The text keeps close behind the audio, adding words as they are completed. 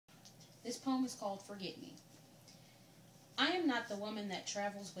This poem is called Forget Me. I am not the woman that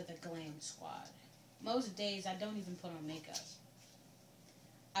travels with a glam squad. Most days I don't even put on makeup.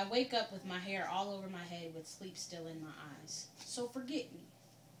 I wake up with my hair all over my head with sleep still in my eyes. So forget me.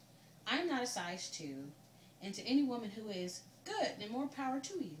 I am not a size 2, and to any woman who is, good and more power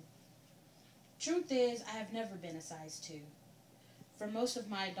to you. Truth is, I have never been a size 2. For most of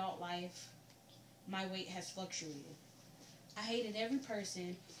my adult life, my weight has fluctuated. I hated every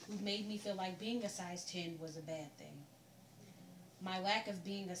person who made me feel like being a size 10 was a bad thing. My lack of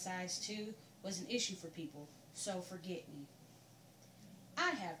being a size 2 was an issue for people, so forget me.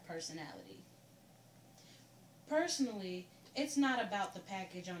 I have personality. Personally, it's not about the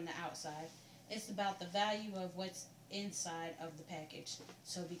package on the outside. It's about the value of what's inside of the package.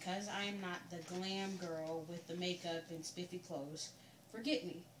 So because I am not the glam girl with the makeup and spiffy clothes, forget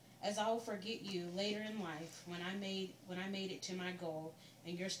me, as I will forget you later in life when I made it to my goal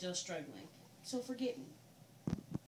and you're still struggling. So forget me.